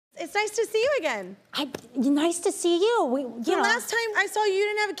It's nice to see you again. Nice to see you. The last time I saw you, you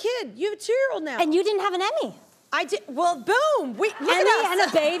didn't have a kid. You have a 2-year-old now. And you didn't have an Emmy. I did. Well, boom. Look Emmy at us. and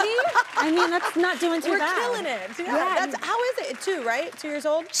a baby. I mean, that's not doing too bad. We're killing it. Yeah. How is it? 2, right? 2 years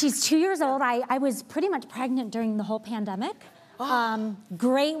old? She's 2 years old. I was pretty much pregnant during the whole pandemic. Oh.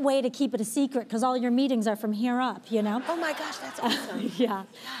 Great way to keep it a secret because all your meetings are from here up, you know? Oh my gosh, that's awesome. Yeah.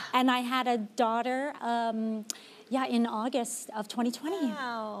 And I had a daughter, in August of 2020.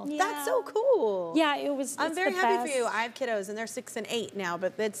 Wow. Yeah. That's so cool. Yeah, it was. I'm very happy for you. I have kiddos and they're 6 and 8 now,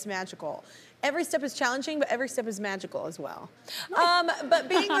 but it's magical. Every step is challenging, but every step is magical as well. But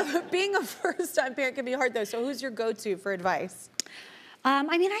being a first-time parent can be hard though. So who's your go-to for advice?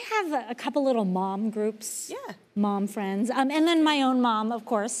 I mean, I have a couple little mom groups. Yeah. Mom friends. And then my own mom, of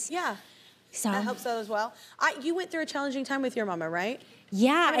course. Yeah. So. That helps out as well. You went through a challenging time with your mama, right?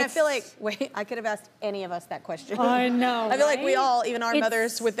 Yeah. I mean, I feel like, wait, I could have asked any of us that question. I know, I feel like we all, even our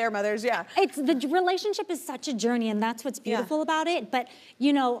mothers with their mothers, yeah. The relationship is such a journey, and that's what's beautiful about it. But,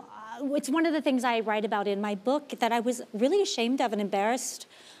 you know, it's one of the things I write about in my book that I was really ashamed of and embarrassed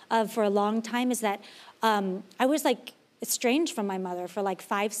of for a long time is that I was like, estranged from my mother for like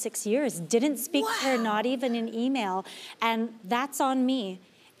 5-6 years, didn't speak to her, not even in email, and that's on me.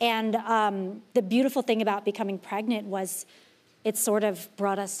 And the beautiful thing about becoming pregnant was it sort of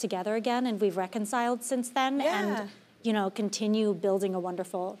brought us together again, and we've reconciled since then, and you know, continue building a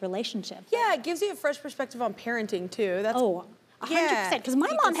wonderful relationship. Yeah, it gives you a fresh perspective on parenting too. That's 100%, because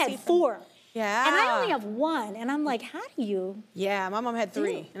my mom had 4. Yeah. And I only have 1, and I'm like, how do you? Yeah, my mom had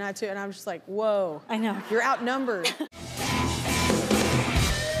 3, and I had 2, and I'm just like, whoa. I know. You're outnumbered.